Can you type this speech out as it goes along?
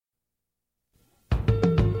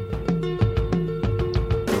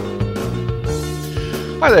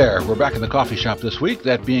Hi there. We're back in the coffee shop this week,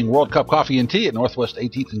 that being World Cup Coffee and Tea at Northwest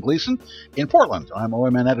 18th and Gleason in Portland. I'm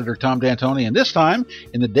OMN editor Tom D'Antoni, and this time,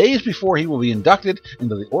 in the days before he will be inducted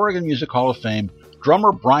into the Oregon Music Hall of Fame,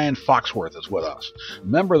 drummer Brian Foxworth is with us. A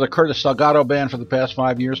member of the Curtis Salgado Band for the past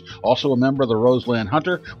 5 years, also a member of the Roseland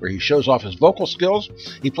Hunter, where he shows off his vocal skills.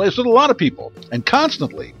 He plays with a lot of people, and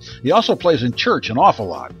constantly. He also plays in church an awful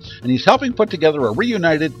lot, and he's helping put together a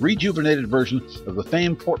rejuvenated version of the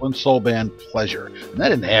famed Portland soul band Pleasure. And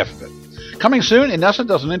that isn't half of it. Coming soon, Inessa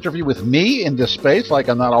does an interview with me in this space, like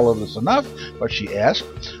I'm not all over this enough, but she asked.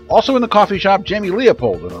 Also in the coffee shop, Jamie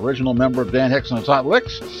Leopold, an original member of Dan Hicks and his Hot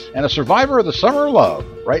Licks, and a survivor of the Summer of Love.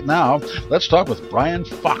 Right now, let's talk with Brian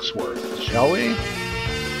Foxworth, shall we?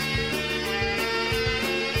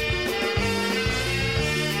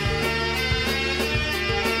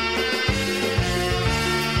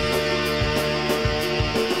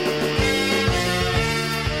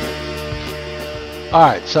 All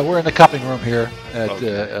right, so we're in the cupping room here at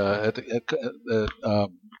the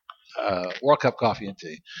World Cup Coffee and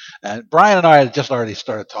Tea, and Brian and I had just already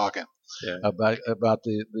started talking about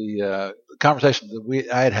the conversation that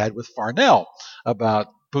I had with Farnell about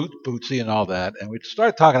Bootsy and all that, and we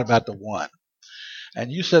started talking about the one.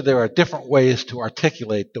 And you said there are different ways to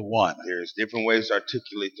articulate the one. There's different ways to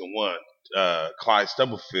articulate the one. Clyde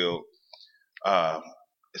Stubblefield,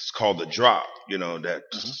 it's called the drop. You know that.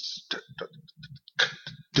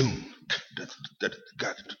 Doom,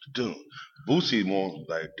 doom. Bootsy more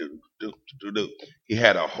like do. He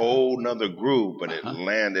had a whole nother groove, but it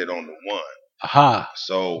landed on the one.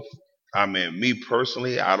 So, I mean, me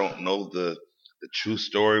personally, I don't know the true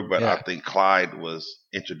story, but I think Clyde was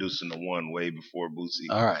introducing the one way before Bootsy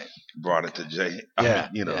brought it to to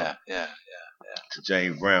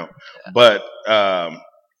James Brown. Yeah. But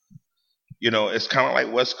it's kind of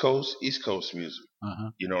like West Coast, East Coast music.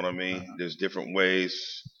 You know what I mean? There's different ways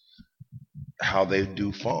how they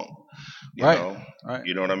do funk. You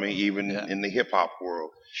know what I mean? Even in the hip hop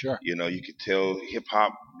world. Sure. You know, you could tell hip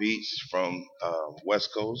hop beats from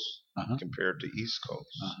West Coast compared to East Coast.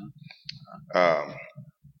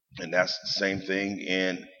 And that's the same thing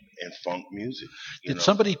in funk music. Did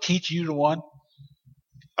somebody teach you the one?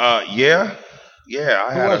 Yeah.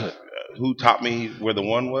 I Who was it? Who taught me where the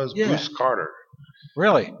one was? Yeah. Bruce Carter.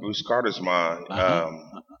 Really? Bruce Carter's mine.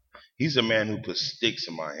 He's a man who puts sticks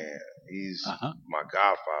in my hand. He's my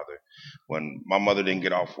godfather. When my mother didn't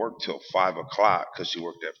get off work till 5 o'clock because she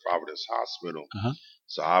worked at Providence Hospital,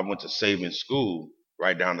 so I went to Saving School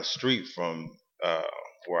right down the street from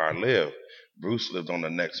where I live. Bruce lived on the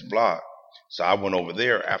next block, so I went over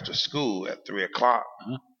there after school at 3 o'clock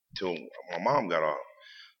till my mom got off.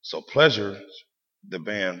 So Pleasure, the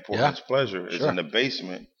band Portland's Pleasure, is in the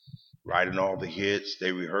basement. Writing all the hits,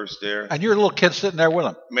 they rehearsed there. And you're a little kid sitting there with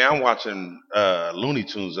them. Man, I'm watching Looney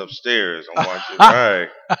Tunes upstairs. I'm watching,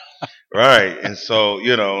 right. And so,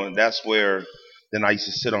 that's where then I used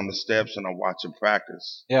to sit on the steps and I watch them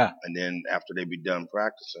practice. Yeah. And then after they be done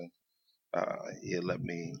practicing, he'll let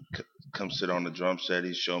me come sit on the drum set.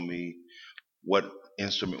 He'd show me what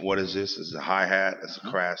instrument, what is this? This is a hi-hat. It's a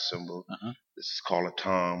crash cymbal. This is called a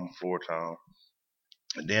tom, floor tom.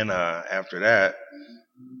 And then after that,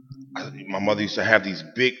 my mother used to have these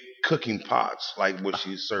big cooking pots, like where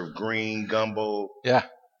she served green gumbo. Yeah.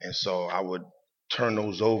 And so I would turn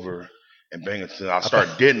those over and bang it. I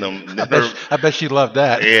start getting them. I bet she loved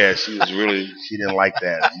that. Yeah, she didn't like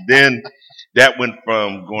that. Then that went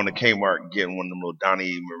from going to Kmart and getting one of them little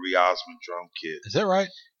Donnie Marie Osmond drum kits. Is that right?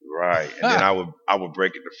 Right. And then I would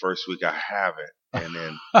break it the first week I have it, and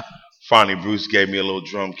then finally Bruce gave me a little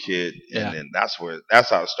drum kit, and then that's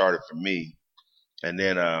how it started for me. And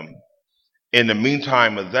then in the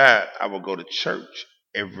meantime of that, I would go to church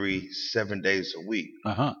every 7 days a week.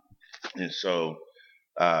 And so,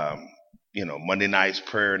 Monday night's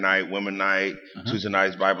prayer night, women night, Tuesday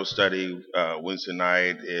night's Bible study, Wednesday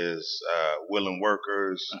night is willing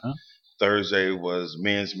workers. Thursday was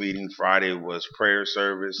men's meeting. Friday was prayer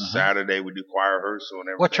service. Saturday we do choir rehearsal and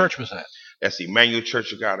everything. What church was that? That's the Emmanuel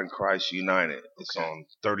Church of God in Christ United. It's on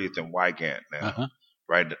 30th and Wygant now.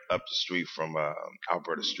 Right up the street from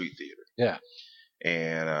Alberta Street Theater. Yeah.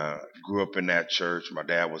 And grew up in that church. My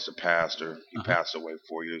dad was the pastor. He passed away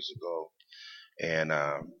 4 years ago. And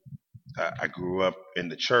I grew up in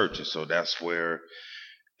the church. And so that's where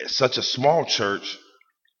it's such a small church,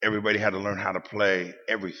 everybody had to learn how to play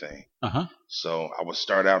everything. So I would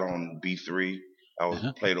start out on B3. I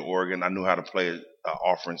would play the organ. I knew how to play an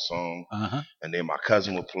offering song. And then my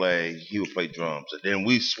cousin would play. He would play drums. And then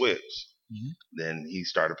we switched. Then he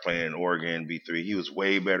started playing organ, B3. He was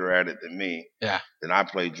way better at it than me. Yeah. Then I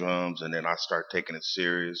played drums, and then I started taking it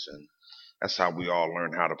serious, and that's how we all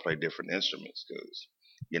learned how to play different instruments. Because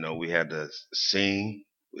we had to sing,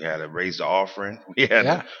 we had to raise the offering, we had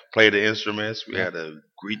to play the instruments, we had to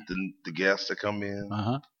greet the guests that come in.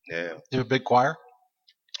 Yeah. You have a big choir?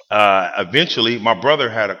 Eventually, my brother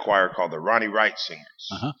had a choir called the Ronnie Wright Singers,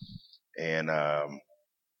 and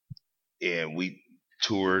we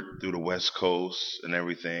toured through the West Coast and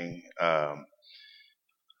everything.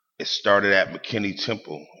 It started at McKinney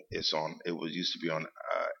Temple. It used to be on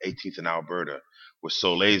 18th and Alberta, where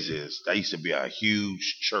Soleil's is. That used to be a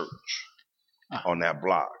huge church on that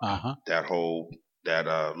block. That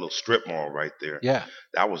little strip mall right there. Yeah,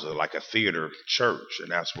 that was like a theater church,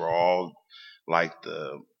 and that's where all like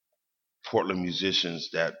the Portland musicians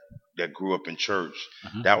that grew up in church.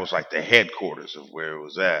 That was like the headquarters of where it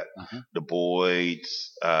was at. The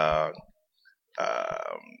Boyds.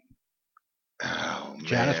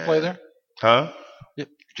 Janice play there? Huh?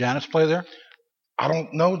 Janice play there? I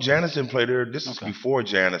don't know. Janice didn't play there. This is before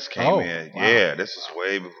Janice came in. Wow. Yeah, this is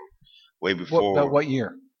way before. About what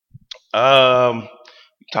year?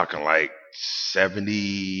 Talking like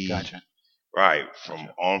 70. Gotcha. Right,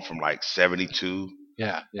 from like 72.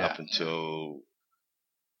 Yeah. Up until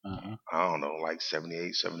I don't know, like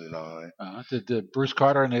 78, 79. Did Bruce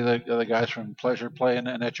Carter and the other guys from Pleasure play in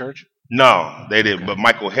that church? No, they didn't. But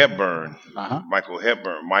Michael Hepburn, Michael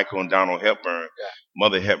and Donald Hepburn,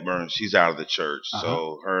 Mother Hepburn, she's out of the church.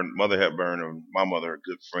 So her and Mother Hepburn and my mother are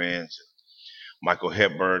good friends. Michael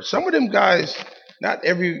Hepburn, some of them guys, not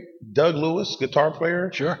every Doug Lewis, guitar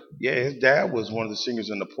player. Sure. Yeah, his dad was one of the singers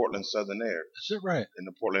in the Portland Southern Air. Is it right? In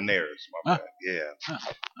the Portland Airs, my bad. Yeah.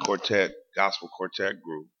 Quartet, gospel quartet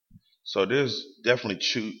group. So there's definitely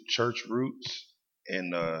church roots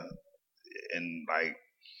and like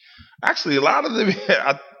actually a lot of them.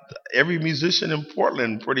 Every musician in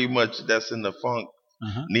Portland, pretty much that's in the funk,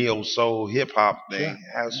 neo soul, hip hop thing,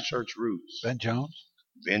 has church roots. Ben Jones.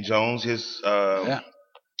 Ben Jones,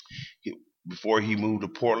 before he moved to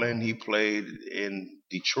Portland, he played in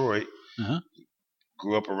Detroit.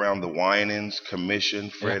 Grew up around the Winans, Commission,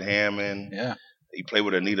 Fred Hammond. Yeah. He played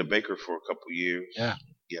with Anita Baker for a couple years. Yeah.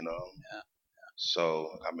 So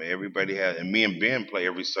I mean, everybody had, and me and Ben play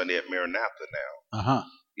every Sunday at Maranatha now.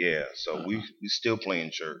 Yeah. So we still play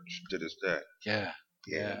in church to this day. Yeah.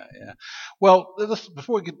 Well,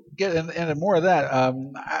 before we get into more of that,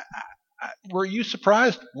 were you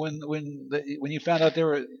surprised when you found out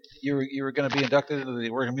you were going to be inducted into the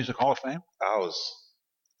Oregon Music Hall of Fame? I was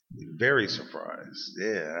very surprised.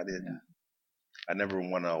 Yeah, I didn't. I never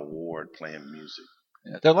won an award playing music.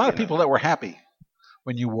 Yeah. There are a lot of people that were happy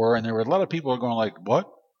when you were, and there were a lot of people going like, "What?"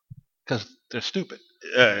 Because they're stupid.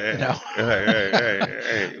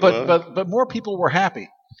 But more people were happy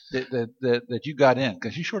that you got in,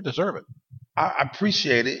 because you sure deserve it. I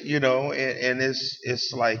appreciate it, and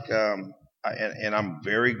it's like, and I'm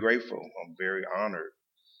very grateful. I'm very honored,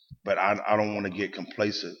 but I don't want to get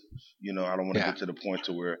complacent. I don't want to get to the point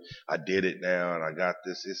to where I did it now and I got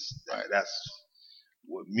this. That's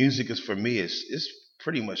what music is for me. It's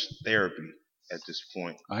pretty much therapy at this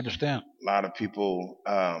point. I understand. A lot of people,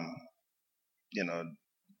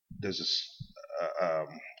 there's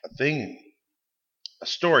a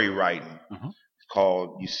story writing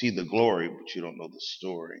called "You See the Glory, but You Don't Know the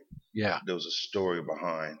Story." Yeah, there was a story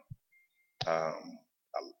behind a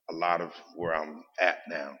lot of where I'm at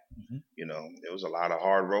now. There was a lot of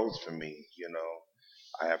hard roads for me.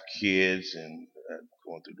 I have kids and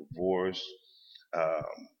going through divorce.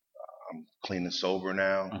 I'm clean and sober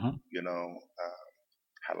now.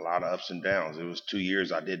 Had a lot of ups and downs. It was 2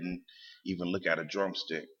 years I didn't even look at a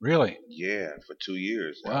drumstick. Really? Yeah, for 2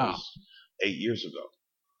 years. Wow. That was 8 years ago.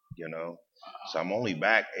 Wow. So I'm only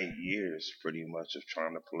back 8 years pretty much of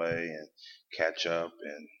trying to play and catch up,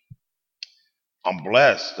 and I'm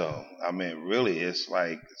blessed though. I mean, really, it's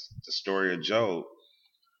like the story of Job.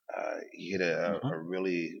 He hit a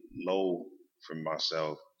really low for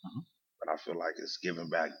myself, but I feel like it's giving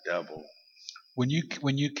back double. When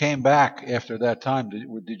you came back after that time,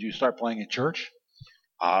 did you start playing in church?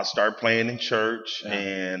 I started playing in church,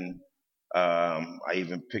 and I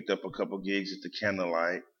even picked up a couple gigs at the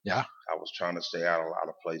Candlelight. Yeah. I was trying to stay out a lot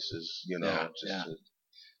of places, to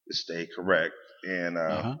stay correct. And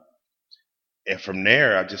and from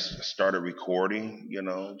there, I just started recording.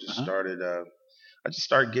 I just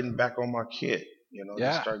started getting back on my kit.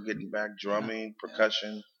 Just started getting back drumming,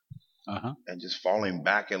 percussion, and just falling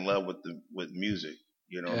back in love with music.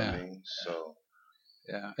 You know what I mean? So.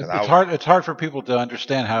 Yeah, it's hard for people to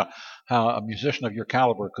understand how a musician of your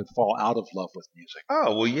caliber could fall out of love with music.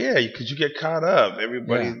 Oh, well, yeah, because you get caught up.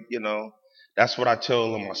 Everybody, that's what I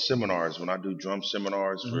tell in my seminars when I do drum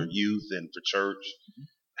seminars for youth and for church.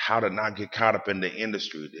 how to not get caught up in the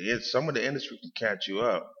industry. Some of the industry can catch you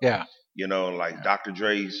up. Yeah. Like Dr.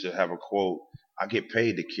 Dre used to have a quote, I get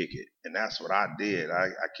paid to kick it. And that's what I did. I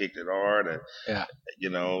kicked it hard. And, and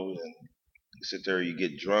you sit there, you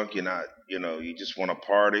get drunk, you just want to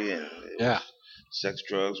party and sex,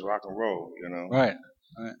 drugs, rock and roll, Right.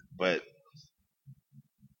 But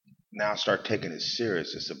now I start taking it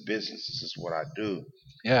serious. It's a business. This is what I do.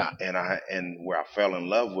 Yeah. And where I fell in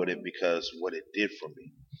love with it because what it did for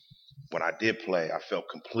me. When I did play, I felt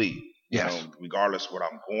complete. Yes. Regardless of what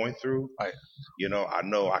I'm going through. Right. I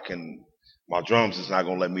know I can. My drums is not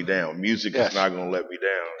gonna let me down. Music is not gonna let me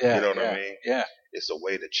down. Yeah, you know what I mean? Yeah. It's a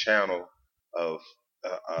way to channel a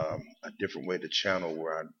different way to channel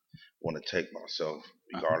where I want to take myself,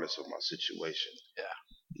 regardless of my situation.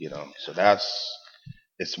 Yeah. So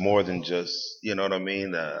it's more than just, you know what I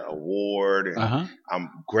mean, the award. And I'm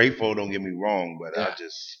grateful, don't get me wrong, but that's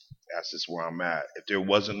just where I'm at. If there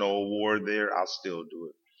wasn't no award there, I'll still do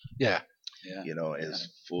it. Yeah. As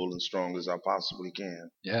full and strong as I possibly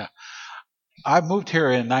can. Yeah. I moved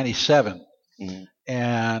here in 97,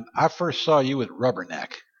 and I first saw you at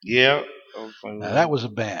Rubberneck. Yeah. Now, that was a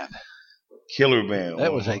band. Killer band.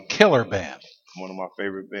 That was a killer band. One of my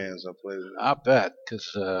favorite bands I played with. I bet, because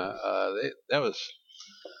that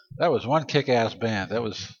was one kick-ass band. That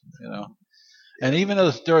was, and even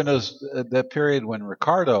during that period when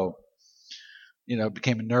Ricardo,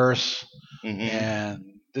 became a nurse and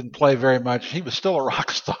didn't play very much, he was still a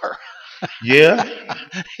rock star. Yeah.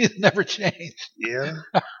 He's never changed. Yeah.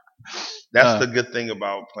 That's the good thing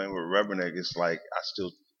about playing with Rubberneck. It's like I still,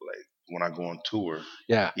 like, when I go on tour,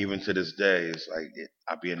 even to this day, it's like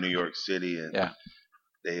I'll be in New York City and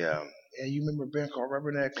they, you remember a band called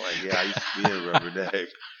Rubberneck? Like, yeah, I used to be in Rubberneck.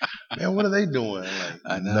 Man, what are they doing?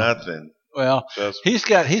 Like, nothing. Well, they've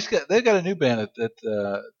got a new band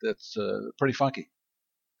that's pretty funky.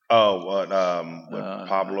 Oh, what? With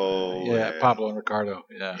Pablo? Yeah, Pablo and Ricardo.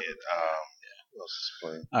 Yeah. And, what else is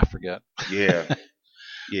playing? I forget. Yeah.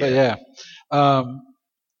 Yeah. But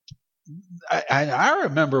I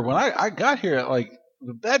remember when I got here, like,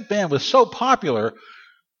 that band was so popular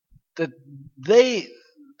that they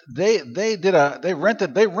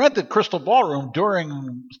rented Crystal Ballroom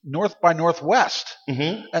during North by Northwest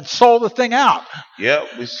and sold the thing out. Yeah,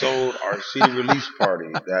 we sold our CD release party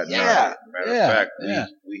that night. Matter of fact,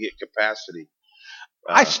 we hit capacity.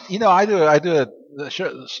 I do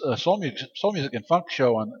a soul music and funk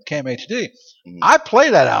show on KMHD. I play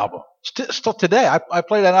that album still today. I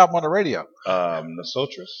play that album on the radio.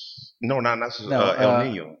 Nosotros? No, not Nosotros. El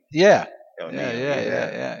Nino. Yeah. El Nino.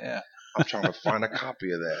 Yeah. I'm trying to find a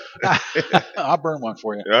copy of that. I'll burn one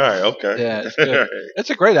for you. All right, okay. Yeah, it's good. It's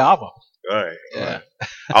a great album. All right. Yeah.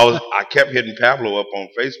 I kept hitting Pablo up on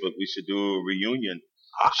Facebook. We should do a reunion.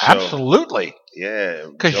 Absolutely. Yeah.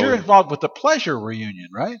 Because you're involved with the Pleasure reunion,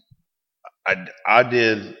 right? I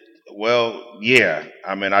did. Well, yeah.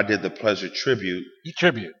 I mean, I did the Pleasure tribute,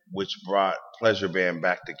 which brought Pleasure Band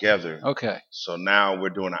back together. Okay. So now we're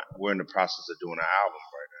in the process of doing an album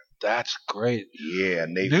right now. That's great. Yeah,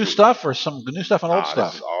 new stuff or some new stuff and old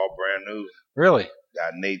stuff? This is all brand new. Really?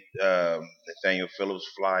 Got Nathaniel Phillips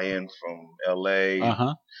fly in from L.A.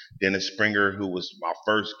 Dennis Springer, who was my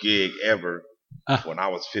first gig ever when I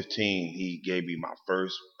was 15. He gave me my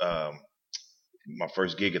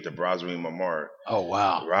first gig at the Brasserie Montmartre. Oh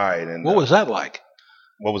wow! Right. And what was that like?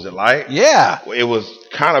 What was it like? Yeah. It was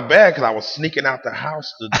kind of bad because I was sneaking out the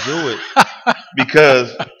house to do it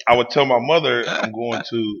because I would tell my mother I'm going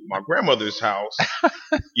to my grandmother's house,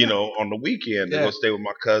 on the weekend to go stay with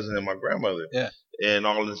my cousin and my grandmother. Yeah. And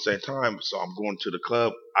all at the same time, so I'm going to the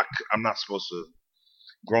club. I'm not supposed to.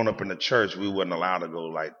 Growing up in the church, we wasn't allowed to go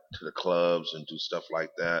like to the clubs and do stuff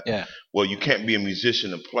like that. Yeah. Well, you can't be a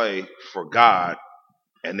musician and play for God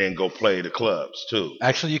and then go play the clubs too.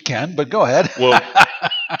 Actually, you can, but go ahead. Well,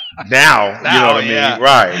 now you know what I mean,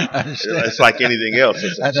 right? It's like anything else.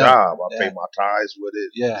 It's a job. I pay my tithes with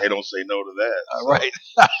it. Yeah. They don't say no to that. Right.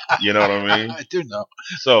 You know what I mean? I do know.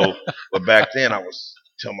 So, but back then I was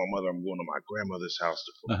telling my mother I'm going to my grandmother's house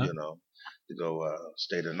to, to go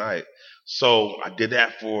stay the night. So I did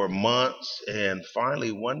that for months, and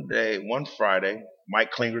finally one Friday,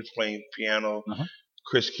 Mike Klinger's playing piano.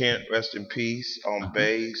 Chris Kent, rest in peace, on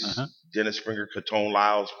bass. Dennis Springer, Catone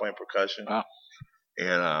Lyles playing percussion.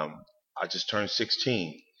 And I just turned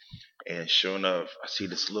 16. And sure enough, I see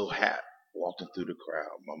this little hat walking through the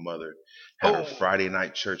crowd. My mother had her Friday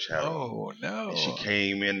night church hat on. Oh, no. And she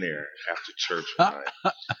came in there after church one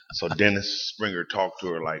night. So Dennis Springer talked to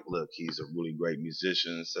her like, look, he's a really great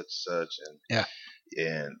musician, such and such.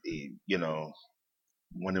 And he,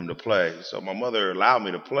 want him to play. So my mother allowed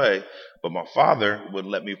me to play, but my father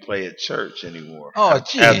wouldn't let me play at church anymore. Oh,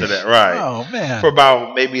 geez. After that, right? Oh, man. For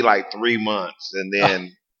about maybe like 3 months, and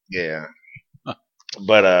then yeah.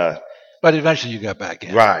 But eventually you got back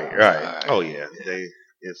in. Right. Oh yeah.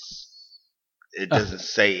 It doesn't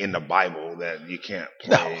say in the Bible that you can't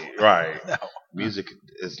play. No. Right. No. Music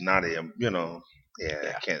is not it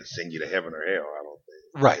can't send you to heaven or hell, I don't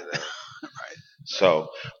think. Right. Right. So,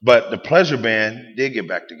 but the Pleasure Band did get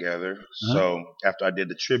back together. Uh-huh. So after I did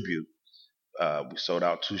the tribute, we sold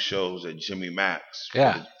out 2 shows at Jimmy Mac's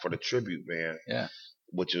for the tribute band. Yeah.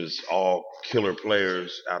 Which was all killer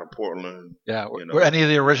players out of Portland. Yeah. Were any of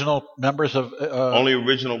the original members of? Only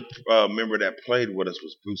original member that played with us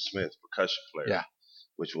was Bruce Smith, percussion player. Yeah.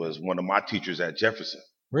 Which was one of my teachers at Jefferson.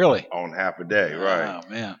 Really? On half a day, right? Oh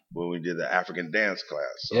man. When we did the African dance class,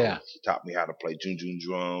 so he taught me how to play junjun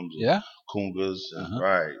drums, congas, and,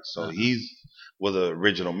 right. So he was an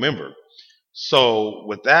original member. So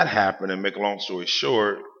with that happening, and make a long story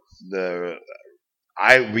short,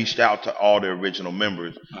 I reached out to all the original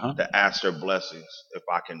members to ask their blessings if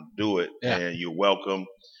I can do it, and you're welcome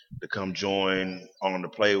to come join on to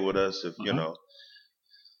play with us. If you know,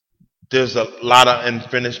 there's a lot of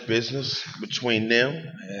unfinished business between them.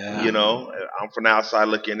 Yeah. You know, I'm from the outside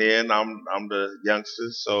looking in. I'm the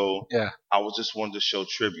youngsters, so I was just wanted to show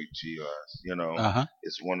tribute to you guys. You know,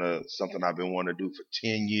 it's something I've been wanting to do for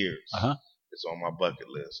 10 years. It's on my bucket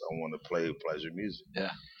list. I want to play pleasure music.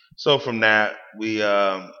 Yeah. So from that, we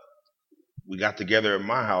got together at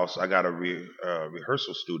my house. I got a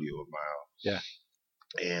rehearsal studio at my house. Yeah.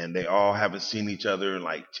 And they all haven't seen each other in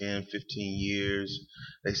like 10, 15 years.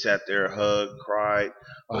 They sat there, hugged, cried.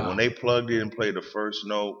 But when they plugged in and played the first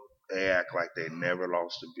note, they act like they never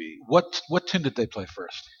lost a beat. What tune did they play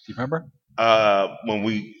first? Do you remember? When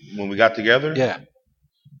we got together? Yeah.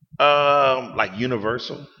 Like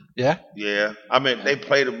Universal. Yeah? Yeah. I mean, they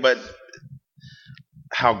played it, but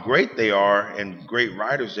how great they are and great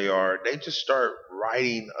writers they are, they just start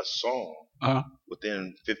writing a song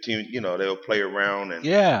within 15, they'll play around and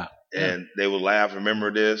they will laugh,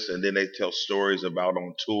 remember this, and then they tell stories about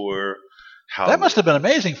on tour. That must have been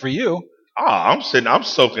amazing for you. I'm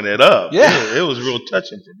soaking it up. Yeah. It was real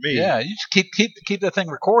touching for me. Yeah, you just keep that thing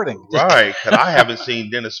recording. Right, because I haven't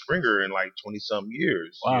seen Dennis Springer in like 20-some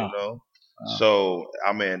years, Wow. Wow. So,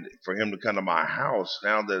 I mean, for him to come to my house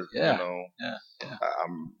now that,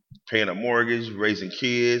 I'm paying a mortgage, raising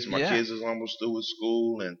kids, my kids is almost through with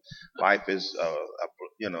school, and life is,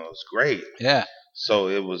 it's great. Yeah. So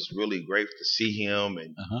it was really great to see him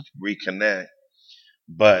and reconnect.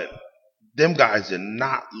 But them guys did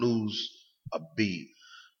not lose a beat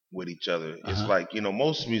with each other. It's like,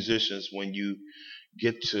 most musicians, when you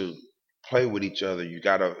get to play with each other,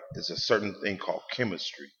 it's a certain thing called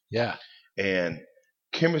chemistry. Yeah. And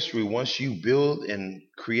chemistry, once you build and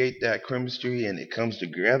create that chemistry and it comes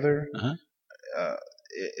together,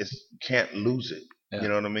 you can't lose it. Yeah. You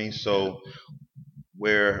know what I mean? So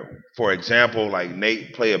where, for example, like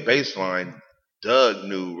Nate play a bass line, Doug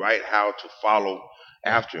knew right how to follow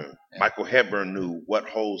after him. Yeah. Michael Hepburn knew what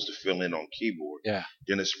holes to fill in on keyboard. Yeah.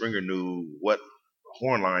 Dennis Springer knew what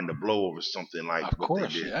horn line to blow over something like of what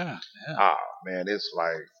course, they did. Yeah. Man, it's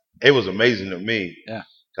like, it was amazing to me. Yeah.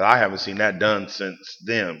 Because I haven't seen that done since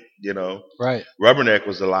them, Right. Rubberneck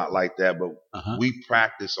was a lot like that, but we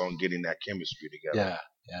practiced on getting that chemistry together.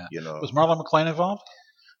 Yeah. Was Marlon McClain involved?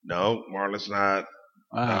 No, Marlon's not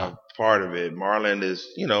part of it. Marlon is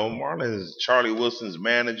Charlie Wilson's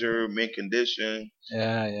manager, mint condition.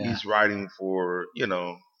 Yeah. He's writing for, I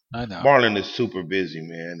know. Marlon is super busy,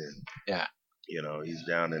 man. And, he's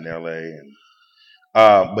down in L.A. and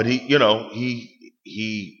but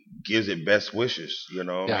he gives it best wishes, I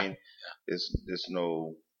mean, there's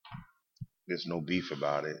no beef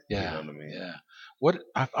about it. Yeah. You know what I mean? Yeah.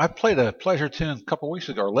 I played a pleasure tune a couple weeks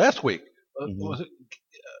ago, or last week. Was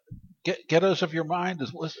it Ghettos of Your Mind?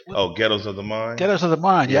 Ghettos of the Mind? Ghettos of the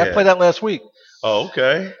Mind. Yeah, I played that last week. Oh,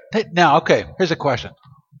 okay. Now, here's a question.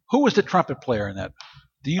 Who was the trumpet player in that?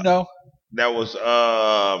 Do you know? That was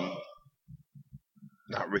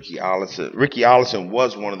not Ricky Allison. Ricky Allison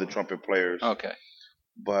was one of the trumpet players. Okay.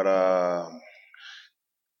 But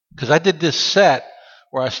because I did this set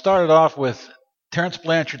where I started off with Terrence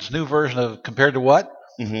Blanchard's new version of Compared to What.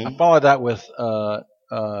 I followed that with a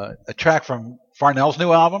track from Farnell's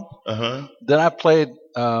new album. Then I played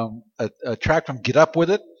a track from Get Up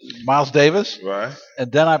With It, Miles Davis. Right.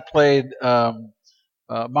 And then I played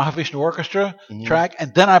Mahavishnu Orchestra track,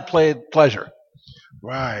 and then I played Pleasure.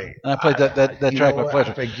 Right. And I played that track with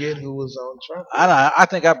pleasure. I forget who was on trumpet. I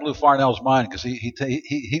think I blew Farnell's mind because he sent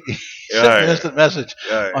me an instant message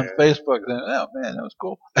on Facebook. Then, oh man, that was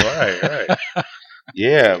cool. Right.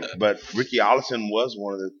 Yeah, but Ricky Ollison was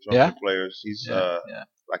one of the trumpet players. He's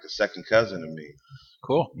like a second cousin to me.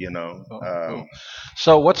 Cool. Cool.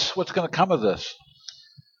 So what's going to come of this?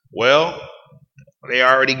 Well, they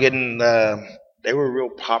already getting. They were real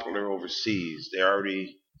popular overseas. They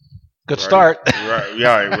already. Good start.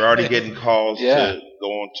 We're already getting calls to go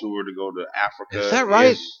on tour to go to Africa. Is that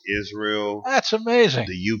right? Israel. That's amazing.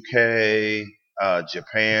 The UK,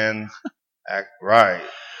 Japan. Right.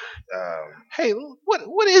 Hey,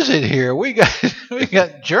 what is it here? We got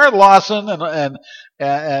Jared Lawson and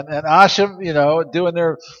Asham, doing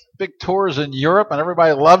their big tours in Europe, and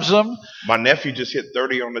everybody loves them. My nephew just hit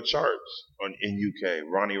 30 on the charts in UK.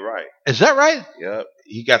 Ronnie Wright. Is that right? Yep.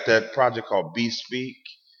 He got that project called Bespeak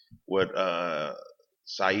with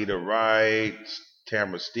Saida Wright,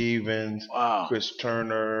 Tamara Stevens, Chris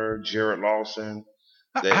Turner, Jared Lawson.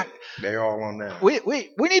 They're all on that. We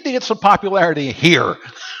need to get some popularity here.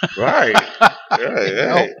 Right.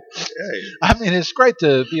 Yeah. I mean, it's great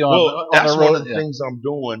to be on that's the road. One of the things I'm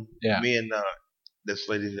doing. Yeah. Me and this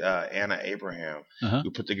lady, Anna Abraham, we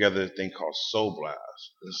put together a thing called Soul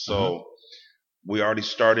Blast. And so we already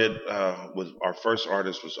started with our first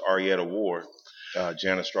artist was Arietta Ward.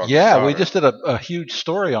 Janice Strauss. Yeah, we just did a huge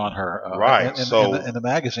story on her. Right. In the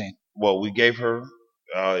magazine. Well, we gave her.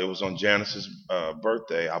 It was on Janice's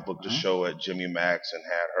birthday. I booked a show at Jimmy Mac's and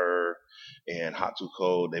had her and Hot Too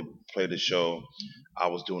Cold. They played the show. I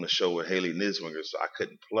was doing a show with Haley Niswinger, so I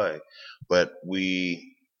couldn't play. But what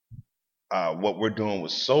we're doing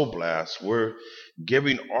with Soul Blast, we're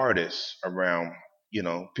giving artists around,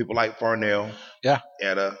 people like Farnell,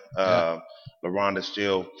 Etta, LaRonda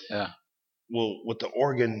Steele. Yeah. Well, with the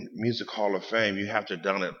Oregon Music Hall of Fame, you have to have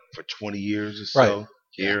done it for 20 years or so. Right.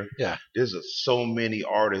 Here, there's so many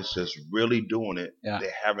artists that's really doing it. Yeah.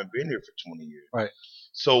 They haven't been here for 20 years. Right.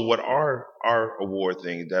 So what our award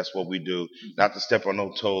thing, that's what we do. Not to step on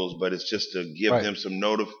no toes, but it's just to give them some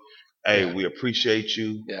hey, we appreciate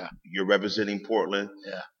you. Yeah. You're representing Portland.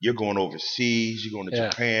 Yeah. You're going overseas. You're going to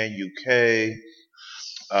Japan, UK.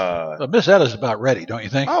 But Miss Etta's about ready, don't you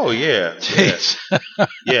think? Oh yeah. Jeez.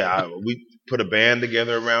 We put a band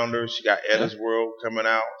together around her. She got Etta's World coming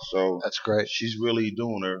out, so that's great. She's really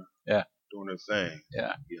doing her thing.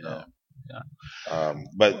 Yeah.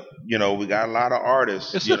 But we got a lot of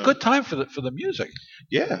artists. It's a good time for the music.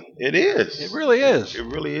 Yeah, it is. It really is. It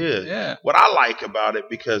really is. Yeah. What I like about it,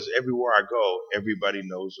 because everywhere I go, everybody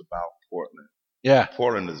knows about Portland. Yeah.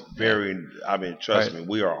 Portland is very. I mean, trust me,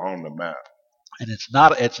 we are on the map. And it's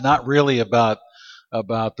not really about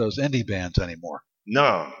those indie bands anymore.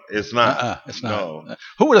 No, it's not. It's not. No.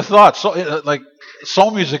 Who would have thought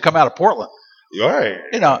soul music come out of Portland? Right.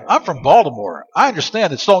 I'm from Baltimore. I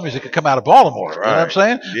understand that soul music could come out of Baltimore. Right. You know what I'm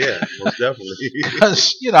saying? Yeah, most definitely.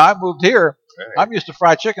 Because I moved here. Right. I'm used to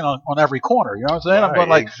fried chicken on every corner. You know what I'm saying? Right, I'm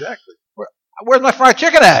going exactly. Where's my fried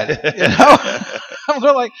chicken at? I'm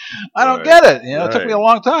going I don't get it. It took me a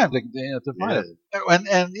long time to find it. And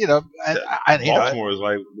Baltimore is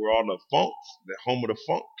like we're on the home of the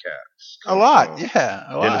funk cats. A lot.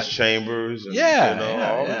 Dennis Chambers. And,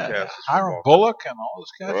 all the cats. Hiram Bullock and all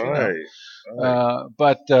those cats.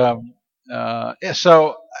 Right.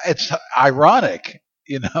 So it's ironic,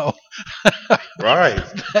 Right.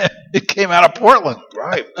 It came out of Portland.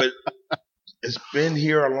 Right, but it's been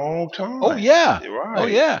here a long time. Oh yeah. Right. Oh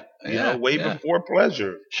yeah. Way before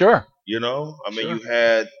Pleasure. Sure. I mean, you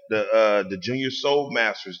had the Junior Soul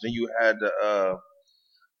Masters. Then you had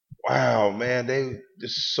wow, man,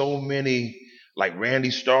 there's so many, like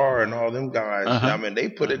Randy Starr and all them guys. I mean, they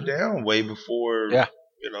put it down way before. Yeah.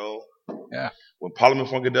 When Parliament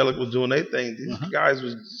Funkadelic was doing their thing, these guys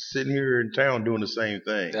was sitting here in town doing the same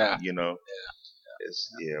thing. Yeah.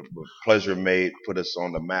 But Pleasure put us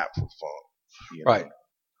on the map for funk. Right.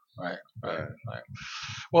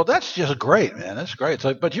 Well, that's just great, man. That's great.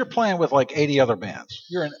 So, but you're playing with like 80 other bands.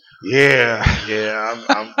 You're in. Yeah.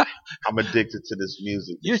 I'm addicted to this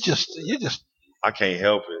music. You just. I can't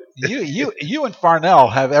help it. You and Farnell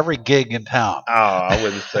have every gig in town. Oh, I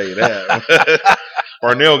wouldn't say that.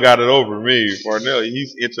 Farnell got it over me. Farnell,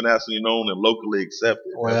 he's internationally known and locally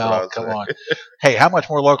accepted. Well, come on. Hey, how much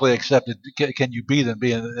more locally accepted can you be than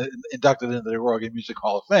being inducted into the Oregon Music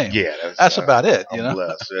Hall of Fame? Yeah, that's about it. I'm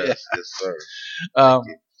blessed. Yes, sir.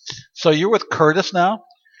 So you're with Curtis now?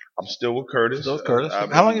 I'm still with Curtis.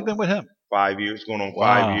 How long have you been with him? 5 years, going on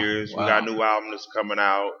 5 years. Wow. We got a new album that's coming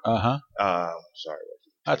out. Sorry.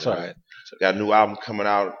 That's all right. Got a new album coming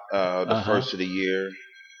out the first of the year.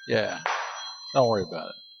 Yeah. Don't worry about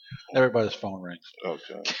it. Everybody's phone rings.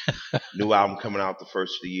 Okay. New album coming out the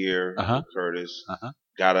first of the year. Curtis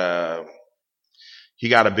he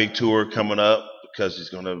got a big tour coming up because he's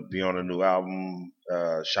going to be on a new album,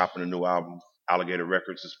 shopping a new album. Alligator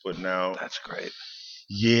Records is putting out. That's great.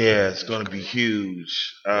 Yeah, it's going to be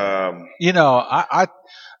huge. I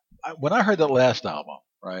when I heard that last album,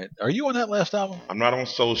 right? Are you on that last album? I'm not on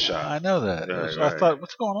Soul Shop. I know that. Right, so I thought,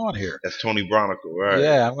 what's going on here? That's Tony Bronicle, right?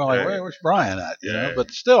 Yeah, I'm going like, where's Brian at? You know?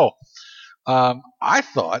 But still, I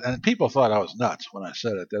thought, and people thought I was nuts when I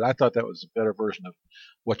said it, that I thought that was a better version of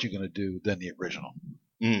What You Gonna Do than the original.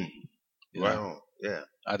 Well, yeah.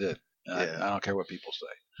 I did. I don't care what people say.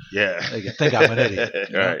 Yeah. They can think I'm an idiot.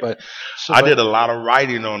 Right. But I did a lot of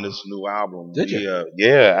writing on this new album. Did you?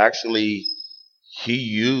 Yeah, actually, he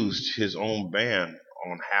used his own band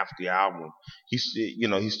on half the album. He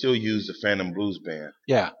still used the Phantom Blues Band.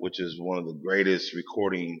 Yeah. Which is one of the greatest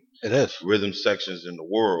recording rhythm sections in the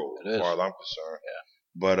world, as far as I'm concerned. Yeah.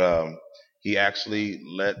 But he actually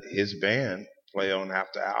let his band play on half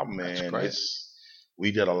the album, That's and great.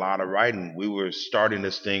 we did a lot of writing. We were starting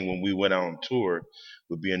this thing when we went out on tour.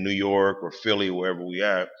 We'd be in New York or Philly, wherever we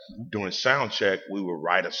at. During sound check, we would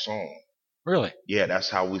write a song. Really? Yeah, that's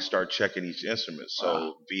how we start checking each instrument.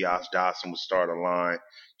 So Vios Dawson would start a line,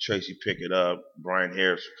 Tracy pick it up, Brian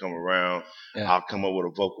Harris would come around. Yeah. I'll come up with a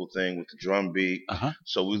vocal thing with the drum beat.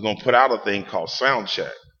 So we was going to put out a thing called Sound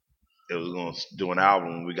Check. It was going to do an album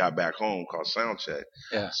when we got back home called Sound Check.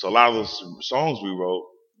 Yeah. So a lot of those songs we wrote,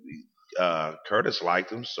 Curtis liked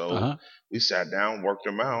them, so we sat down, worked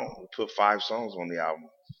them out, we put 5 songs on the album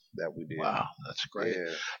that we did. Wow, that's great.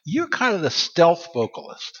 Yeah. You're kind of the stealth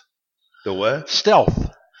vocalist. The what?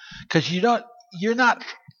 Stealth, because you're not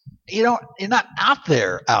out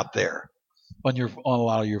there on a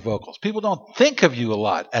lot of your vocals. People don't think of you a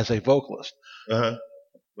lot as a vocalist.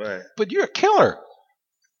 Right. But you're a killer.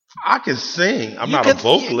 I can sing. I'm not a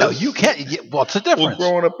vocalist. You can't. What's the difference?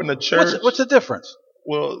 Well, growing up in the church. What's the difference?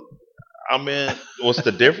 Well, I mean, what's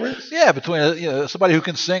the difference? Yeah, between somebody who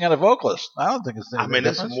can sing and a vocalist. I don't think it's.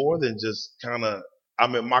 It's more than just kind of.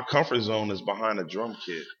 My comfort zone is behind a drum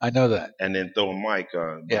kit. I know that. And then throw a mic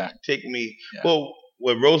on. Yeah. Take me. Yeah. Well,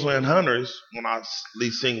 with Roseland Hunters, when I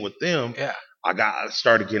lead sing with them, I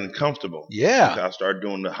started getting comfortable. Yeah. I started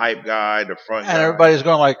doing the hype guy, the front guy. And everybody's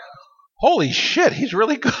going like, holy shit, he's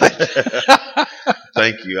really good.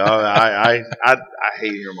 Thank you. I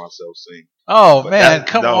hate hearing myself sing. Oh, but man,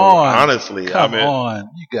 come on. Honestly, come on.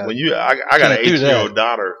 You got when I got an 8-year-old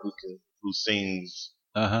daughter who sings,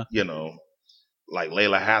 like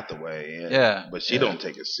Layla Hathaway, but she don't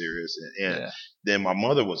take it serious. And then my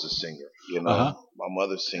mother was a singer. My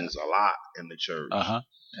mother sings a lot in the church.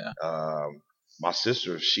 My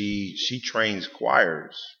sister, she trains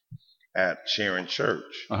choirs at Sharon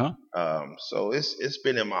Church. So it's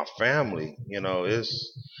been in my family.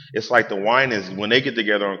 It's like the Winans when they get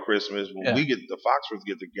together on Christmas. When the Foxworths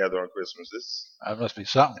get together on Christmas, that must be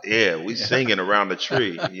something. Yeah, we singing around the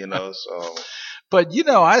tree. So. But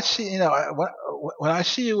I see. When I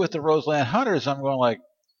see you with the Roseland Hunters, I'm going like,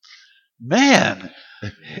 man.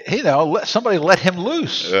 Somebody let him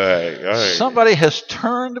loose. Right. Somebody has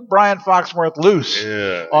turned Brian Foxworth loose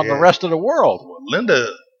on the rest of the world. Well, Linda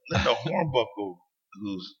Hornbuckle,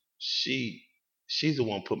 she's the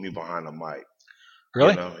one who put me behind the mic.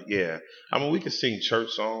 Really? Yeah. We can sing church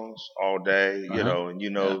songs all day, and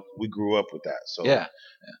we grew up with that. So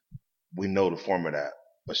we know the form of that.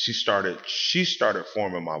 But she started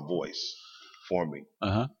forming my voice for me.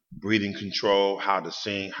 Breathing control, how to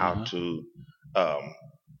sing, how to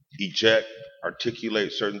eject,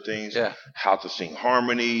 articulate certain things, how to sing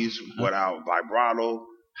harmonies without vibrato,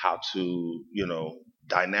 how to,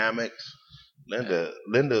 dynamics.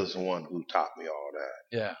 Linda's the one who taught me all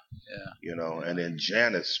that. And then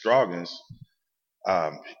Janice Stroggins,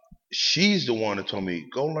 she's the one that told me,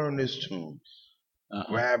 go learn this tune.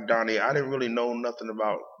 Grab Donnie. I didn't really know nothing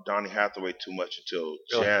about Donnie Hathaway too much until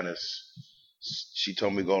Janice. She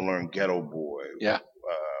told me go learn Ghetto Boy.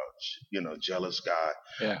 Jealous Guy.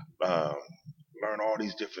 Learn all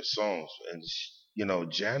these different songs,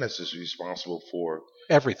 and Janice is responsible for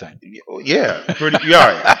everything. Yeah, pretty.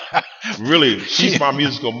 Yeah, really, she's my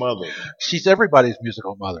musical mother. She's everybody's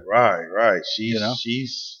musical mother. Right. She's.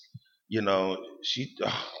 Wow.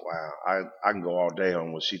 I can go all day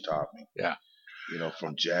on what she taught me. Yeah.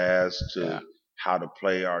 From jazz to how to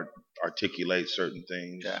play, articulate certain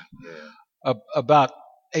things. Yeah. About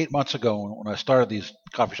 8 months ago, when I started these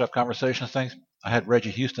coffee shop conversations things, I had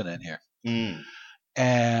Reggie Houston in here,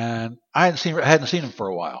 and I hadn't seen him for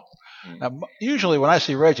a while. Now, usually when I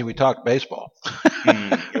see Reggie, we talk baseball,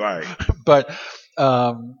 right? But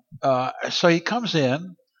So he comes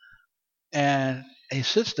in and he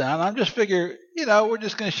sits down. I'm just figure, we're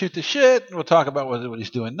just going to shoot the shit. And we'll talk about what he's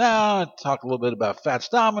doing now. And talk a little bit about Fats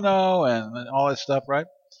Domino and all that stuff, right?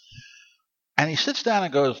 And he sits down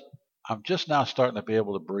and goes, "I'm just now starting to be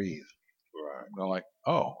able to breathe." Right. I'm like,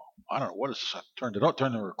 "Oh, I don't know what is this?" I turned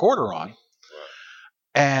the recorder on, right.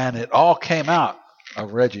 And it all came out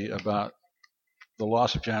of Reggie about the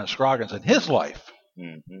loss of Janice Scroggins and his life.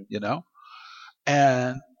 Mm-hmm.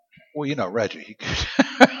 And well, Reggie.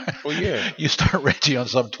 Well, yeah. You start Reggie on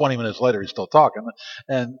some 20 minutes later, he's still talking,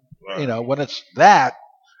 and right. When it's that,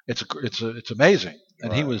 it's amazing.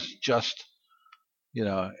 And right. he was just,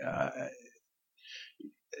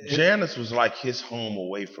 Janice was like his home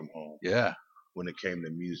away from home. Yeah. When it came to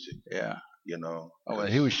music. Yeah.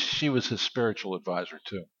 Oh, she was his spiritual advisor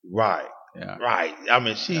too. Right. Yeah. Right. I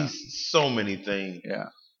mean, she's so many things. Yeah.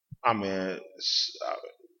 I mean,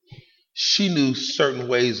 she knew certain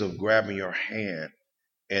ways of grabbing your hand,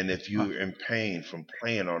 and if you were in pain from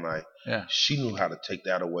playing all night, she knew how to take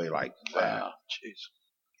that away like that. Wow, jeez.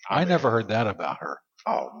 I never heard that about her.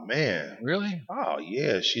 Oh man. Really? Oh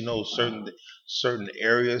yeah. She knows certain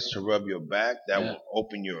areas to rub your back that will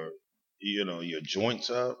open your joints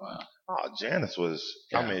up. Wow. Oh, Janice was.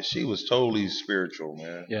 I mean, she was totally spiritual,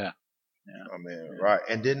 man. Yeah. I mean, right,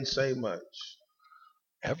 and didn't say much.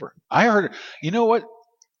 Ever. I heard her. You know what?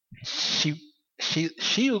 She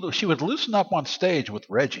would loosen up on stage with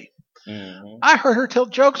Reggie. Mm-hmm. I heard her tell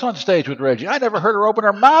jokes on stage with Reggie. I never heard her open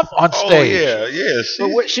her mouth on stage. Oh yeah.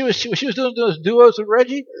 But she was doing those duos with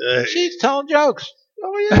Reggie. She's telling jokes.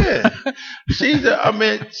 Oh yeah. she's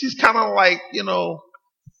kind of like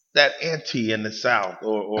that auntie in the South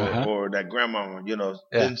or that grandmama.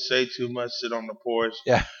 Didn't say too much, sit on the porch.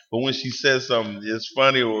 Yeah. But when she says something, it's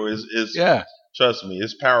funny or it's Trust me,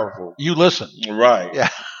 it's powerful. You listen. Right. Yeah.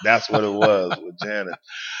 That's what it was with Janet.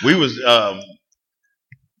 We was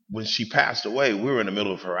when she passed away, we were in the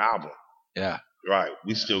middle of her album. Yeah. Right.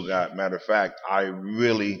 We still got, matter of fact, I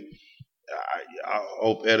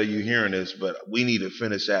hope, Etta, you're hearing this, but we need to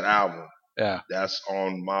finish that album. Yeah. That's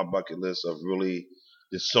on my bucket list of really,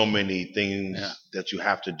 there's so many things that you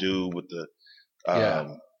have to do with the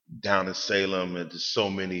down in Salem, and there's so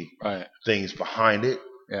many things behind it.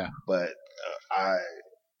 Yeah. But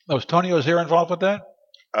was Tony Ozier involved with that?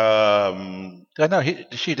 I know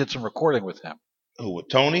she did some recording with him. Who, with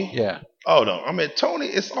Tony? Yeah. Oh no, I mean Tony.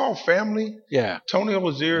 It's all family. Yeah. Tony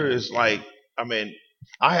Ozier is like,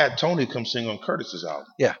 I had Tony come sing on Curtis's album.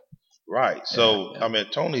 Yeah. Right. So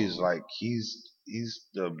Tony's like he's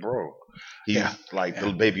the bro. He's like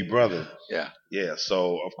the baby brother. Yeah. Yeah.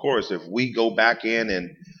 So of course, if we go back in and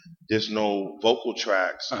there's no vocal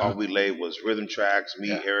tracks, all we laid was rhythm tracks.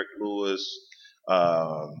 Me, Eric Lewis,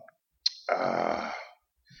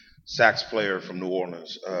 sax player from New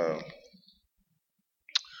Orleans,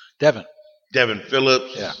 Devin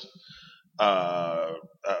Phillips. Yeah.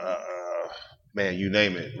 Man, you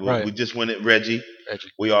name it. We just went at Reggie.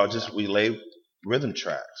 We laid rhythm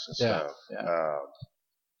tracks and stuff. Yeah.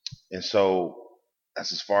 And so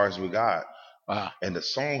that's as far as we got. Wow. And the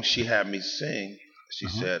song she had me sing, she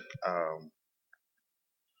said,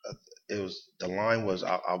 the line was,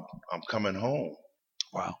 I'm coming home.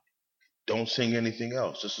 Wow. Don't sing anything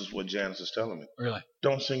else. This is what Janice is telling me. Really?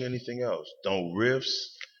 Don't sing anything else. Don't riffs.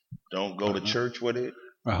 Don't go to church with it.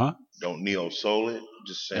 Don't neo soul it.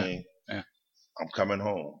 Just sing, I'm coming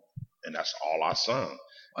home. And that's all I sung.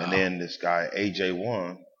 Wow. And then this guy,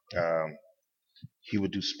 AJ1, he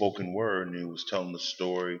would do spoken word, and he was telling the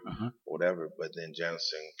story, whatever. But then Janice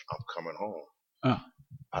sang, I'm coming home. Oh.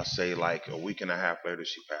 I say like a week and a half later,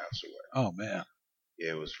 she passed away. Oh, man.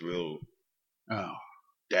 Yeah, it was real. Oh.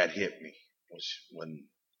 That hit me.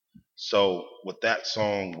 So with that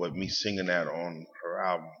song, with me singing that on her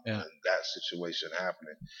album, and that situation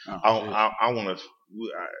happening, I want to,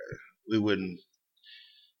 we wouldn't,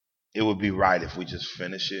 it would be right if we just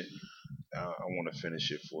finish it. I want to finish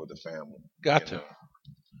it for the family. Got to.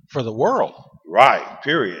 For the world. Right,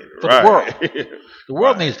 period. For the world. The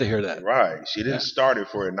world needs to hear that. Right. She didn't start it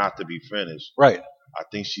for it not to be finished. Right. I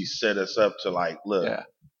think she set us up to like, look,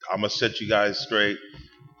 I'm going to set you guys straight.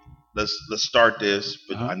 Let's start this,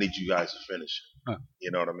 but I need you guys to finish it.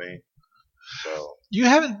 You know what I mean? So you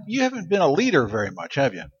haven't been a leader very much,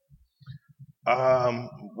 have you?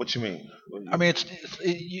 What you mean? I mean,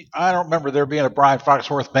 I don't remember there being a Brian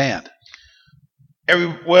Foxworth band. Every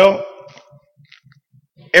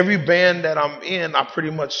band that I'm in, I pretty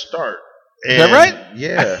much start. Is that right?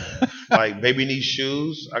 Yeah. Like Baby Needs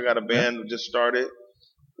Shoes. I got a band that just started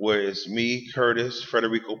where it's me, Curtis,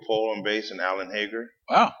 Federico Pole on bass, and Alan Hager.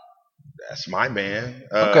 Wow. That's my band.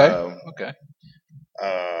 Okay.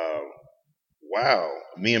 Wow.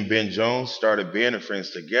 Me and Ben Jones started being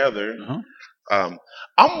friends together. I'm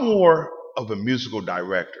more of a musical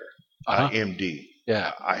director, MD.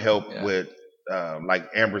 Yeah. I help with like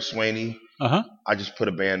Amber Swaney. I just put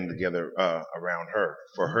a band together around her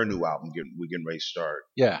for her new album. We getting ready to start.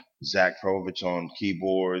 Yeah. Zach Provich on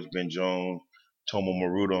keyboards, Ben Jones, Tomo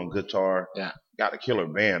Maruto on guitar. Yeah. Got a killer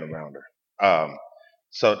band around her.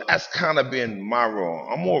 So that's kind of been my role.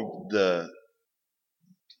 I'm more the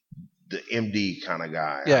MD kind of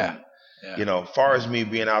guy. Yeah. You know, as far as me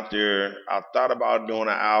being out there, I thought about doing an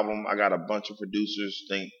album. I got a bunch of producers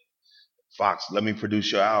think, Fox, let me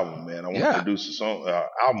produce your album, man. I want to produce a song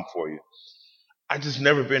album for you. I just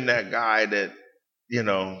never been that guy that, you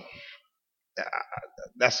know,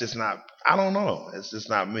 that's just not, I don't know. It's just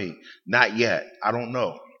not me. Not yet. I don't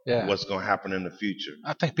know what's going to happen in the future.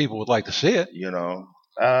 I think people would like to see it. You know,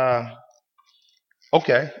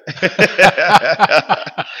 okay.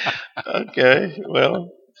 Okay.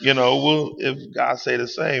 Well, you know, if God say the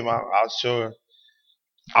same,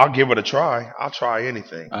 I'll give it a try. I'll try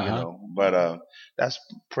anything, you know. But that's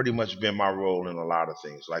pretty much been my role in a lot of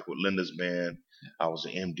things. Like with Linda's band, I was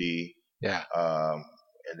an MD. Yeah.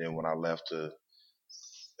 And then when I left to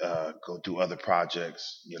go do other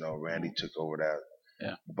projects, you know, Randy took over that.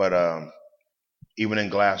 Yeah. But even in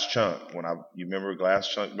Glass Chunk, you remember Glass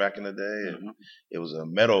Chunk back in the day? It was a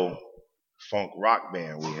metal funk rock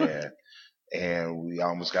band we had. And we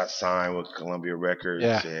almost got signed with Columbia Records.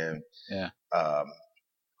 And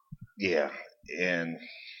and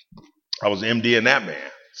I was MD in that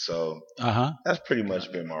band. So that's pretty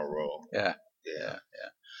much been my role. Yeah.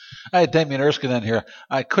 I had Damien Erskine in here.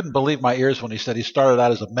 I couldn't believe my ears when he said he started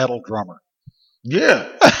out as a metal drummer. Yeah.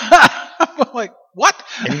 I'm like, what?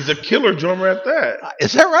 And he's a killer drummer at that.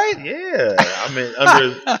 Is that right? Yeah. I mean,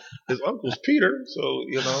 under his uncle's Peter, so,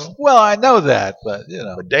 you know. Well, I know that, but, you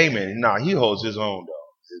know. But Damon, he holds his own, though.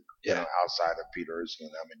 You know, outside of Peter Erskine.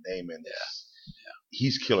 I mean, Damon,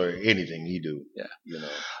 he's killer at anything he do. Yeah. You know.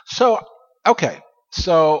 So, okay.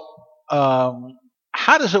 So,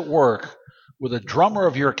 how does it work with a drummer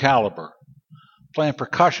of your caliber playing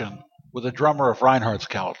percussion with a drummer of Reinhardt's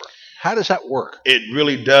caliber? How does that work? It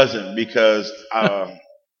really doesn't, because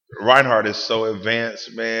Reinhardt is so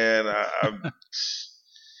advanced, man. I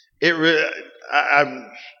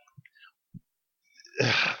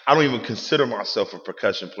don't even consider myself a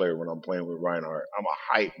percussion player when I'm playing with Reinhardt. I'm a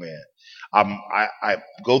hype man. I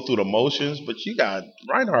go through the motions, but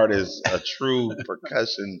Reinhardt is a true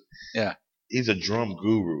percussion. Yeah. He's a drum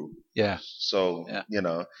guru. Yeah. So, you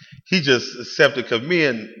know, he just accepted, because me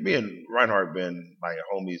and Reinhardt been like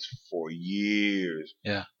homies for years.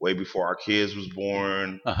 Yeah. Way before our kids was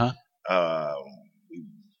born. We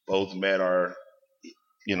both met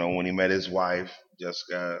when he met his wife,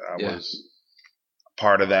 Jessica, I was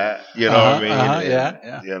part of that. You know what I mean?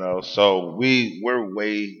 Yeah. You know, so we're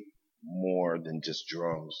way more than just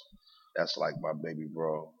drums. That's like my baby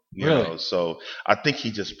bro. You know, so I think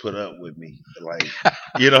he just put up with me, like,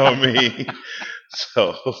 you know what I mean?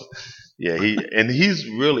 So, yeah, he's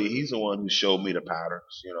the one who showed me the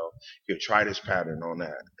patterns. You know, he'll try this pattern on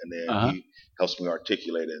that, and then he helps me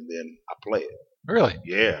articulate it, and then I play it. Really?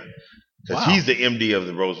 Yeah, because he's the MD of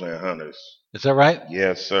the Roseland Hunters. Is that right?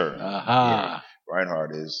 Yes, sir. Yeah.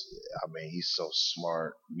 Reinhardt is. I mean, he's so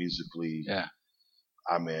smart musically. Yeah.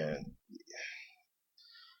 I mean,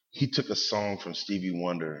 he took a song from Stevie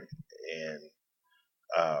Wonder and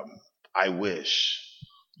I Wish,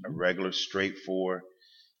 a regular straightforward.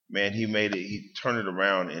 Man, he turned it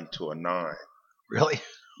around into a 9. Really?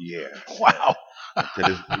 Yeah. Wow.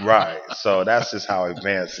 Right. So that's just how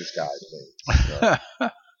advanced this guy thinks. So,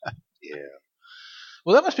 yeah.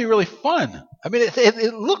 Well, that must be really fun. I mean,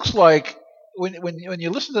 it looks like when you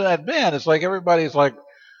listen to that band, it's like everybody's like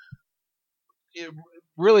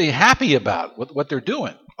really happy about what they're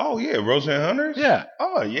doing. Oh yeah, Roseland Hunters. Yeah.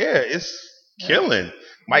 Oh yeah, it's killing.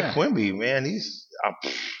 Mike Quimby, man, he's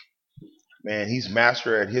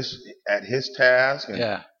master at his task. And,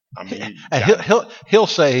 I mean, and he'll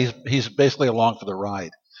say he's basically along for the ride.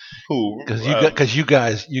 Who? Because you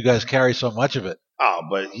guys carry so much of it. Oh,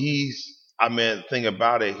 but the thing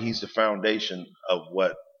about it, he's the foundation of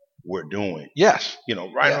what we're doing. Yes. You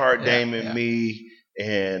know, Reinhardt, Damon, me,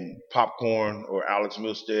 and Popcorn or Alex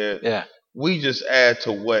Milstead. Yeah. We just add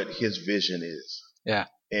to what his vision is. Yeah.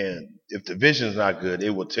 And if the vision's not good,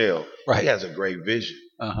 it will tell. Right. He has a great vision.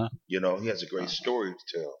 You know, he has a great story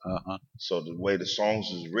to tell. So the way the songs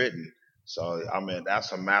is written, so I mean,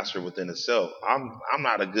 that's a master within itself. I'm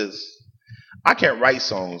not I can't write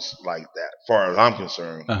songs like that, as far as I'm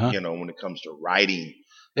concerned. You know, when it comes to writing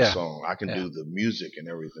the song. I can do the music and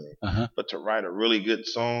everything. But to write a really good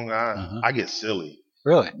song, I get silly.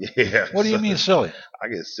 Really? Yeah. What do you mean silly? I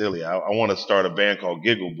get silly. I want to start a band called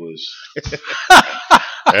Giggle Bush.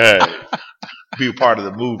 Hey, be part of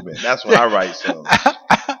the movement. That's when I write songs.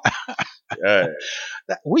 Hey.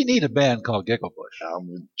 We need a band called Giggle Bush.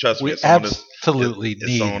 Trust me, we absolutely need it.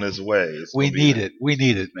 It's on its way. We need it. We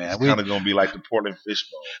need it, man. It's kind of going to be like the Portland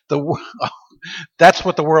Fishbone. That's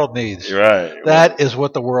what the world needs. Right. That is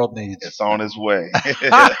what the world needs. It's on its way.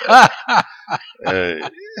 Hey.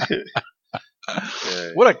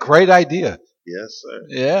 What a great idea. Yes, sir.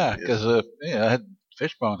 Yeah, because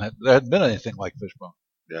Fishbone there hadn't been anything like Fishbone.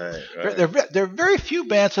 Right. There are very few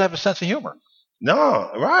bands that have a sense of humor.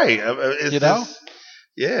 No, right. It's just,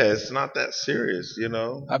 it's not that serious,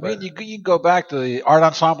 I mean, you can go back to the Art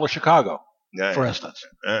Ensemble of Chicago, for instance.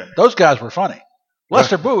 Those guys were funny.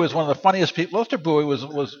 Lester Bowie is one of the funniest people. Lester Bowie was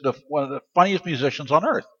one of the funniest musicians on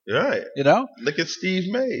earth. Right. Look at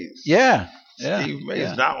Steve Mays. Yeah. Steve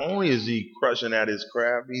Mays. Not only is he crushing at his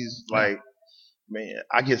craft, he's like, man,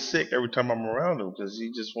 I get sick every time I'm around him because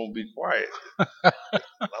he just won't be quiet.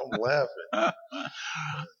 I'm laughing.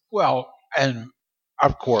 Well, and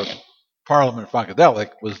of course, Parliament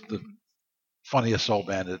Funkadelic was the funniest soul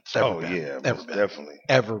band it's ever been. Yeah, definitely.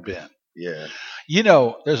 Ever been. Yeah.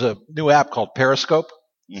 There's a new app called Periscope,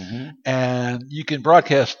 and you can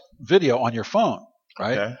broadcast video on your phone,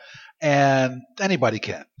 right? Okay. And anybody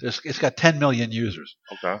can. It's got 10 million users.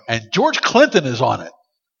 Okay. And George Clinton is on it.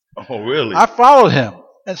 Oh, really? I followed him.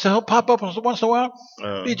 And so he'll pop up once in a while.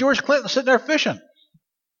 Be George Clinton sitting there fishing.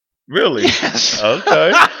 Really? Yes.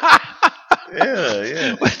 Okay.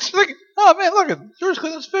 Yeah. It's like, oh man, look at George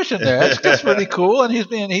Clinton's fishing there. That's really cool. And he's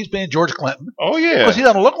being George Clinton. Oh yeah. Because he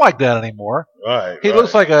doesn't look like that anymore. Right. He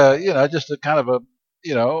looks like just a kind of a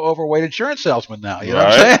overweight insurance salesman now. You know what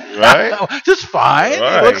I'm saying? Right. Just fine.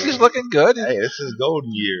 Right. He's looking good. Hey, this is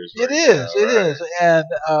golden years. It is. And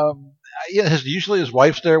usually his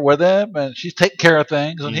wife's there with him, and she's taking care of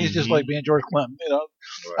things, and he's just like being George Clinton.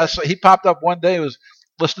 Right. So he popped up one day, was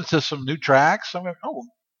listening to some new tracks. I'm like, oh,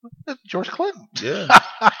 that's George Clinton. Yeah.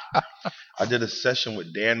 I did a session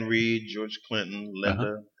with Dan Reed, George Clinton,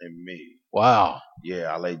 Linda, and me. Wow.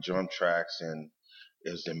 Yeah, I laid drum tracks, and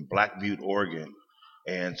it was in Black Butte, Oregon.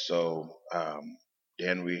 And so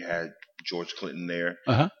Dan Reed had George Clinton there.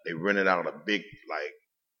 They rented out a big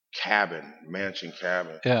mansion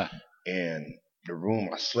cabin. Yeah. And the room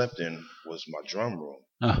I slept in was my drum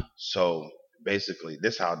room. So basically,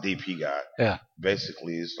 this is how deep he got. Yeah.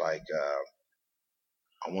 Basically, it's like,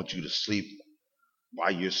 I want you to sleep.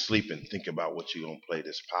 While you're sleeping, think about what you're going to play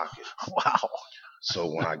this pocket. Wow. So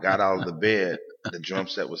when I got out of the bed, the drum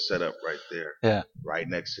set was set up right there. Yeah. Right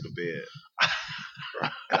next to the bed.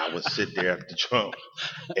 And I would sit there at the drum.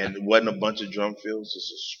 And it wasn't a bunch of drum fills,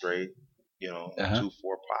 just a straight, 2/4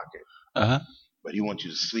 pocket. But he wants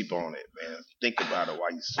you to sleep on it, man. Think about it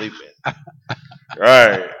while you're sleeping.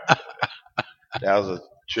 Right. That was a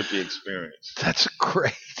trippy experience. That's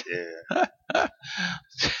great. Yeah.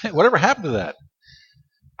 Whatever happened to that?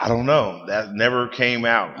 I don't know. That never came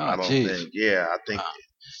out. Oh, I don't think. Yeah, I think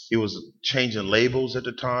he was changing labels at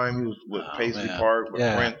the time. He was with Paisley Park with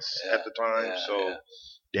Prince at the time. So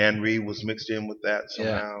Dan Reed was mixed in with that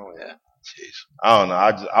somehow. Yeah. Jeez. I don't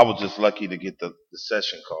know. I was just lucky to get the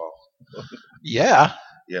session call. Yeah.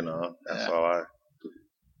 That's all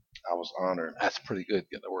I was honored. That's pretty good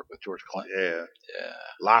getting to work with George Clinton. Yeah.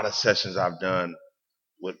 A lot of sessions I've done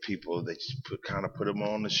with people, they just put them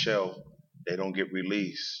on the shelf. They don't get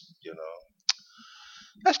released,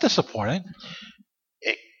 That's disappointing.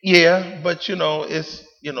 Yeah, but it's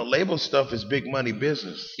label stuff is big money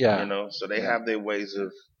business. Yeah. So they have their ways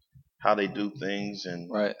of how they do things, and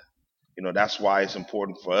right. That's why it's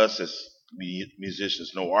important for us as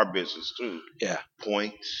musicians know our business too. Yeah.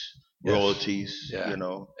 Points, royalties,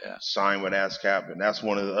 sign with ASCAP, and that's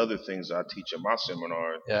one of the other things I teach at my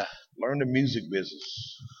seminar. Yeah. Learn the music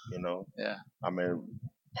business. Yeah. I mean,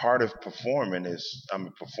 part of performing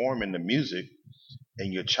performing the music,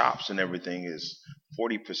 and your chops and everything is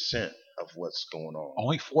 40% of what's going on.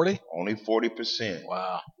 Only 40? Only 40%.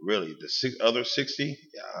 Wow. Really, the other 60,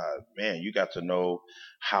 man, you got to know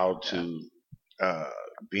how to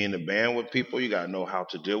be in the band with people. You got to know how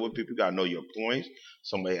to deal with people. You got to know your points.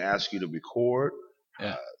 Somebody asks you to record.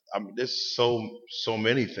 Yeah. There's so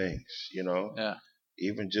many things, Yeah.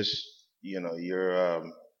 Even just, your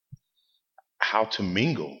how to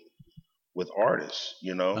mingle with artists,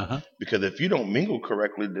 because if you don't mingle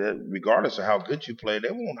correctly, regardless of how good you play,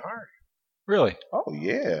 they won't hire you. Really? Oh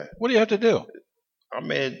yeah. What do you have to do? I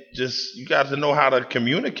mean, just you got to know how to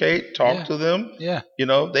communicate, talk to them. Yeah. You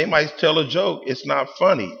know, they might tell a joke. It's not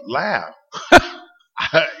funny. Laugh.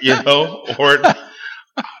 You know, or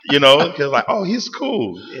you know, because like, oh, he's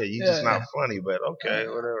cool. Yeah, he's just not funny, but okay,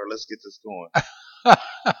 whatever. Let's get this going.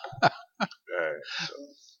 So.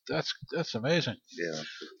 That's amazing. Yeah.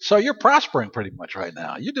 So you're prospering pretty much right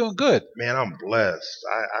now. You're doing good. Man, I'm blessed.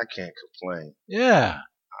 I can't complain. Yeah.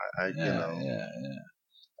 You know.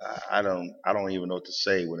 I don't even know what to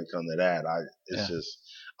say when it comes to that.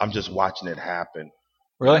 I'm just watching it happen.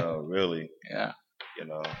 Really? You know, really. Yeah. You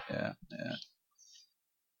know. Yeah.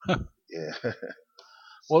 Yeah.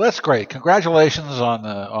 Well, that's great. Congratulations on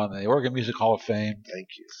the Oregon Music Hall of Fame. Thank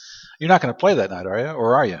you. You're not going to play that night, are you?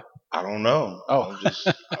 Or are you? I don't know. Oh,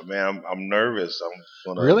 I'm nervous. I'm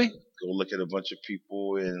gonna really go look at a bunch of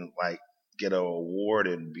people and like get an award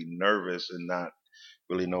and be nervous and not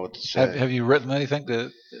really know what to say. Have you written anything to?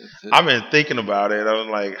 I've been thinking about it. I was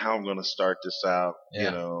like, how I'm going to start this out. Yeah.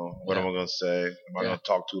 You know, what am I going to say? Am I going to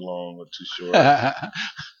talk too long or too short?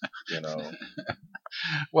 You know.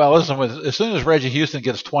 Well, listen. As soon as Reggie Houston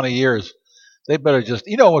gets 20 years, they better just.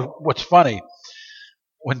 You know what's funny?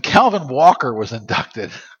 When Calvin Walker was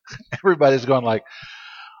inducted, everybody's going like,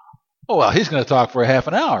 "Oh well, he's going to talk for a half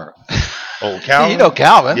an hour." Oh, Calvin. You know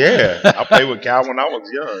Calvin. Yeah, I played with Calvin when I was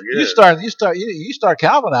young. Yeah. You start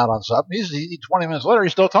Calvin out on something. He's 20 minutes later,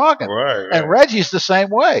 he's still talking. Right. And Reggie's the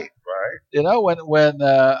same way. Right. You know, when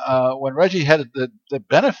Reggie had the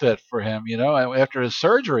benefit for him, you know, after his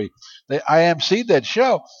surgery, they IMC'd that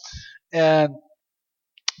show, and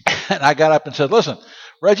I got up and said, "Listen,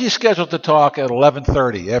 Reggie's scheduled to talk at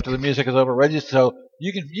 11:30 after the music is over. Reggie, so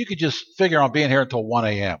you can just figure on being here until 1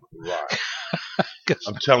 a.m." Right.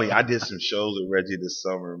 I'm telling you, I did some shows with Reggie this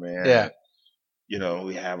summer, man. Yeah. You know,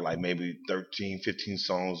 we have like maybe 13, 15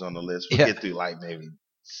 songs on the list. We get through like maybe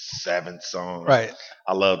 7 songs. Right.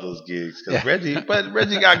 I love those gigs because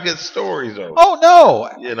Reggie got good stories though. Oh no.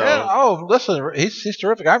 You know. Yeah, oh, listen, he's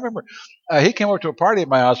terrific. I remember he came over to a party at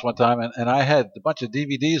my house one time, and I had a bunch of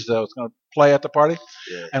DVDs that I was going to play at the party,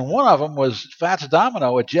 and one of them was Fats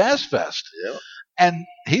Domino at Jazz Fest. Yeah. And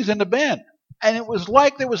he's in the band. And it was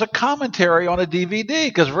like there was a commentary on a DVD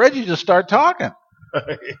because Reggie just started talking.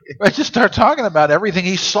 Reggie started talking about everything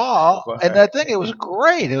he saw and that thing. It was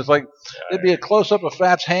great. It was like there'd be a close up of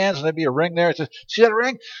Fat's hands and there'd be a ring there. It says, "See that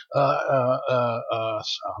ring? Who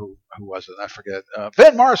was it? I forget.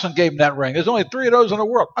 Van Morrison gave him that ring. There's only 3 of those in the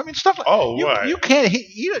world." I mean, stuff like you can't.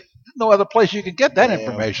 No other place you can get that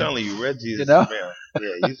information. I'm telling you, Reggie is man.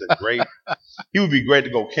 Yeah, he's a great. He would be great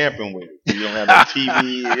to go camping with. You don't have no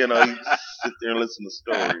TV. You know, you sit there and listen to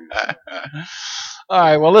stories. All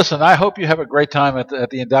right. Well, listen. I hope you have a great time at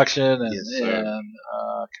the induction, and, and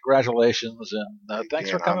congratulations, and thanks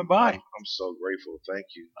for coming by. I'm so grateful. Thank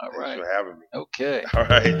you. All right. Thanks for having me. Okay. All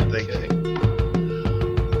right. Thank you.